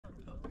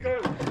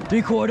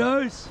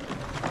3/4,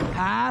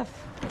 half,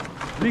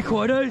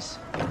 3/4,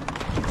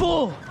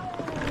 full,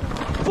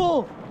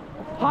 full,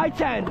 high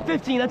 10,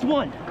 15, that's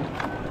 1,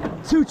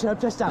 2, chin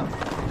up, chest out,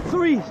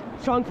 3,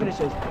 strong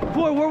finishes,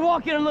 4, we're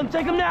walking on them,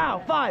 take them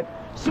now, 5,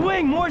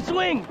 swing, more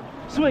swing,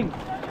 swing,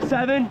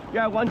 7,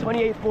 you're at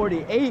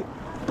 128.40, 8,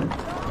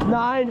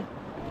 9,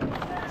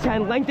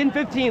 10, lengthen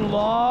 15,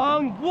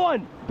 long,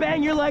 1,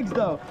 bang your legs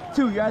though,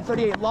 2, you're at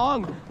 38,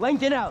 long,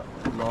 lengthen out,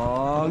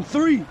 long,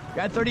 3, you're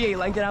at 38,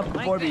 lengthen out for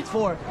 4 beats,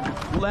 4,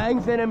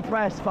 lengthen and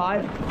press,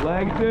 5,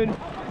 lengthen,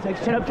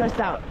 6, chin up, chest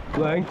out,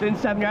 lengthen,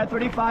 7, you're at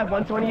 35,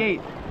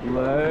 128,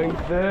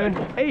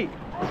 lengthen, 8,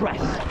 press,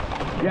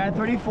 you're at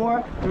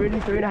 34,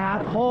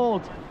 33.5,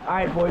 hold, all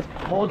right boys,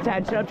 hold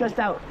 10, chin up, chest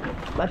out,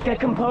 let's get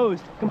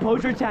composed,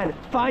 composure 10,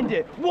 find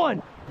it,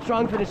 1,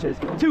 strong finishes,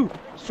 2,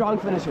 strong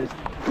finishes,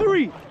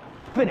 3,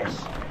 finish,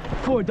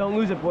 4, don't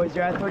lose it boys,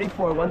 you're at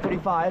 34,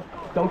 135,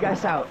 don't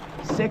gas out,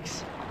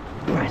 6,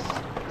 press,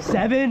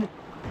 7,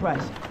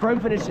 press, firm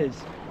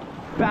finishes,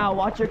 bow,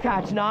 watch your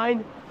catch,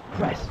 9,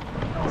 press,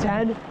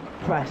 10,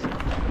 press,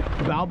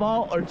 bow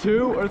ball, or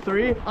 2, or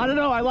 3, I don't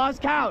know, I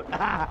lost count.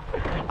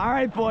 All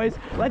right boys,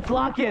 let's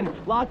lock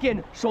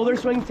in, shoulder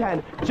swing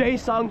 10, J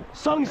Sung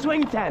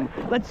swing 10,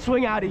 let's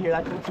swing out of here,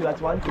 that's 2,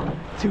 that's 1,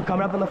 2,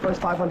 coming up on the first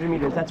 500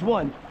 meters, that's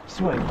 1,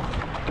 swing,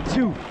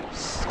 2,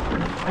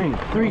 swing,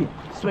 3,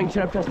 swing,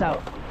 chin up, chest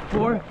out,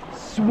 4,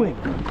 swing,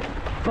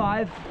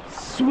 5,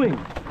 swing,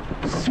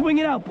 swing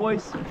it out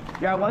boys,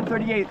 you're at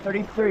 138,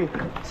 33,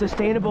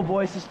 sustainable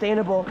boys,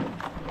 sustainable,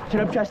 chin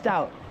up, chest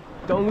out,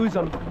 don't lose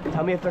them,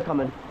 tell me if they're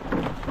coming,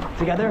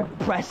 together,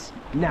 press,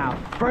 now,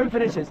 firm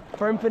finishes,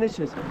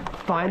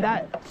 find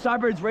that,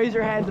 starboards, raise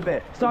your hands a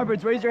bit,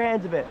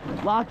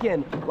 lock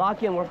in,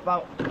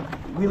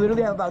 we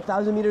literally have about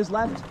 1,000 meters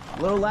left,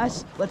 a little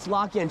less, let's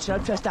lock in, chin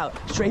up, chest out,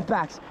 straight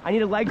backs, I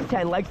need a legs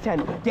 10,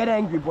 get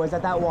angry boys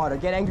at that water,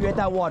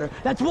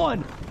 that's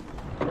 1,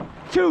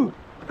 2,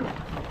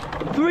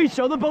 3,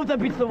 show the boat that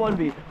beats the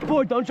 1B,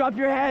 4, don't drop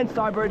your hands,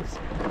 starboards,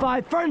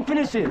 5, firm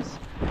finishes,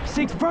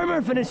 6,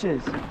 firmer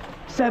finishes,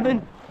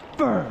 7,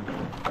 firm,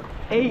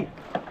 8,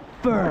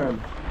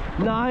 firm,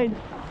 9,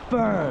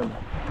 firm,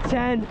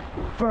 10,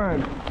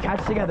 firm,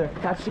 catch together,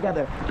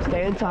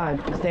 stay in time,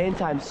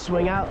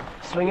 swing out,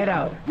 swing it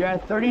out, you're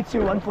at 32,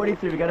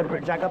 143, we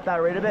gotta jack up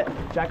that rate a bit,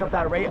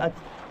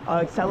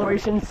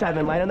 acceleration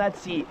 7, light on that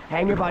seat,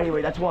 hang your body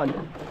weight, that's 1,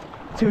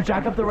 2,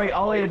 jack up the rate,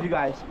 all 8 of you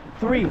guys,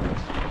 3,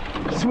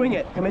 swing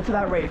it, commit to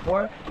that rate,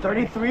 4,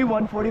 33,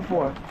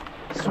 144,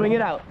 swing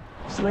it out,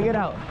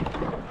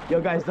 yo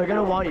guys, they're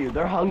gonna want you,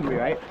 they're hungry,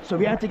 right? So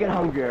we have to get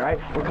hungrier, right?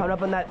 We're coming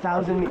up on that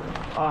 1,000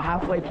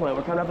 halfway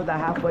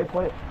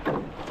point,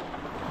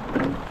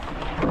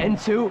 and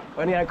 2,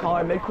 we're gonna call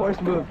our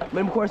mid-course move,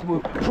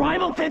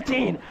 primal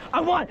 15,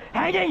 I want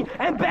hanging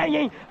and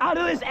banging out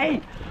of this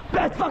 8,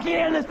 best fucking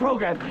end of this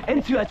program,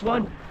 and 2, that's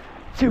 1,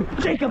 2,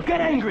 Jacob, get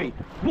angry,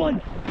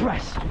 1,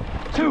 press,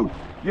 2,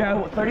 you're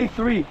at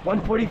 33,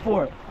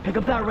 144, pick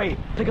up that rate,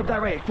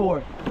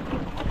 4,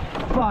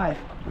 5,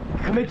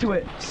 commit to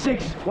it,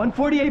 6,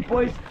 148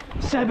 boys,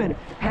 7,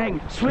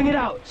 hang, swing it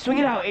out,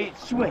 8,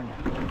 swing,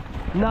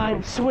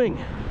 9, swing,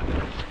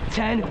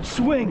 10,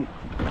 swing,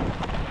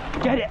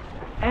 get it,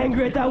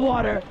 angry at that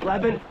water,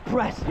 11,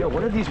 press, yo,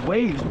 what are these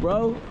waves,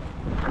 bro?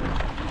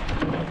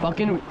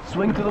 Fucking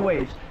swing through the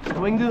waves,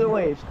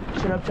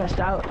 chin up, chest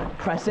out,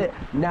 press it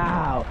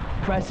now,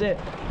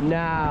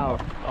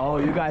 oh,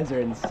 you guys are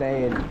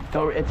insane,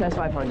 it says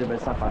 500, but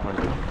it's not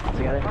 500,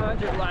 together,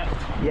 500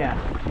 left, yeah,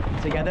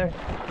 together,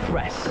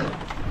 press,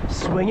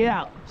 swing it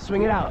out,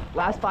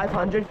 last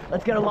 500,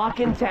 let's get a lock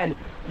in 10,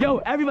 yo,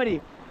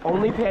 everybody,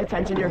 only pay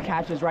attention to your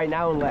catches right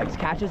now and legs,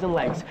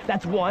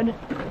 that's 1,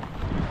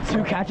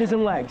 2 catches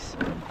and legs,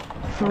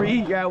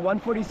 3, you're at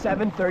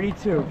 147,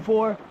 32,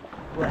 4,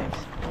 legs,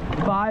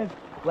 5,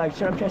 legs,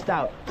 chin up, chest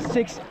out,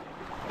 6,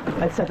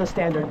 let's set the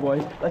standard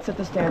boys,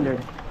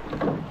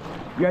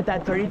 you're at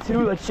that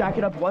 32, let's jack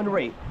it up 1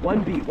 rate,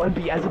 1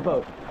 beat as a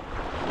boat,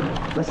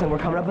 listen, we're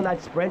coming up on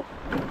that sprint,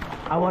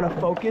 I want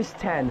to focus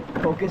 10,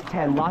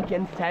 lock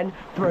in 10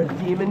 for a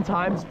demon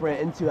time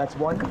sprint in 2, that's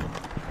 1,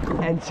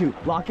 and 2,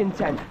 lock in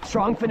 10,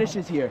 strong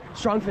finishes here,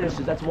 that's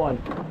 1,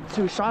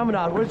 2,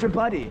 Shamanad, where's your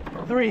buddy,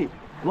 3,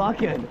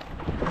 lock in,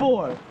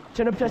 4,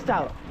 chin up, chest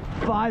out,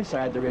 5,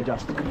 sorry I had to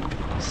readjust,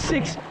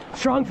 6,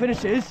 strong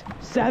finishes,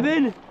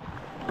 7,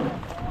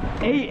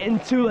 8,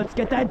 and 2, let's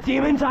get that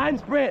demon time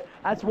sprint,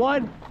 that's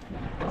 1,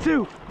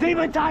 2,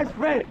 demon time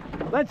sprint,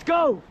 let's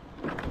go,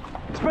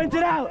 sprint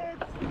it out,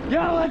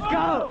 yo, let's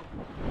go,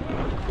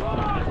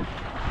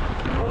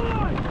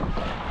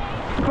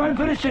 firm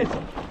finishes,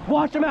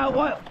 watch them out,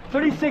 what,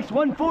 36,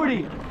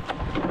 140,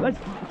 let's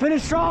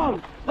finish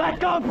strong, let's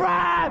go,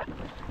 Brad,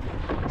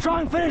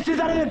 strong finishes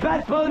out of the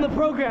best boat in the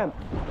program,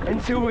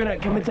 and 2, we're gonna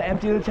commit to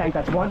empty the tank,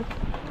 that's 1,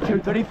 2,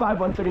 35,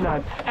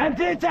 139,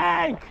 empty the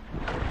tank,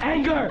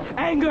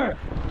 anger,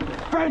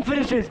 firm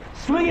finishes,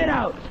 swing it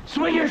out,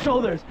 swing your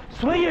shoulders,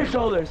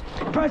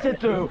 press it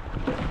through,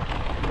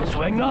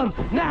 swing them,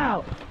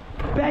 now,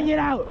 bang it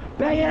out,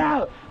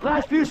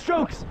 last few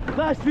strokes,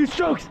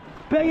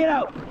 Bang it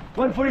out.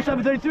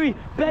 1:47.33.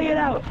 Bang it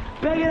out.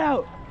 Bang it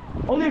out.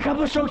 Only a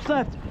couple of strokes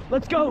left.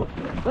 Let's go.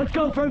 Let's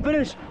go for a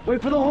finish. Wait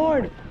for the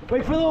horn.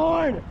 Wait for the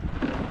horn.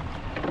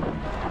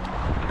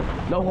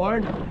 No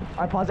horn.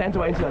 All right, pause. Hands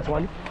away. That's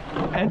one.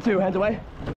 And two. Hands away.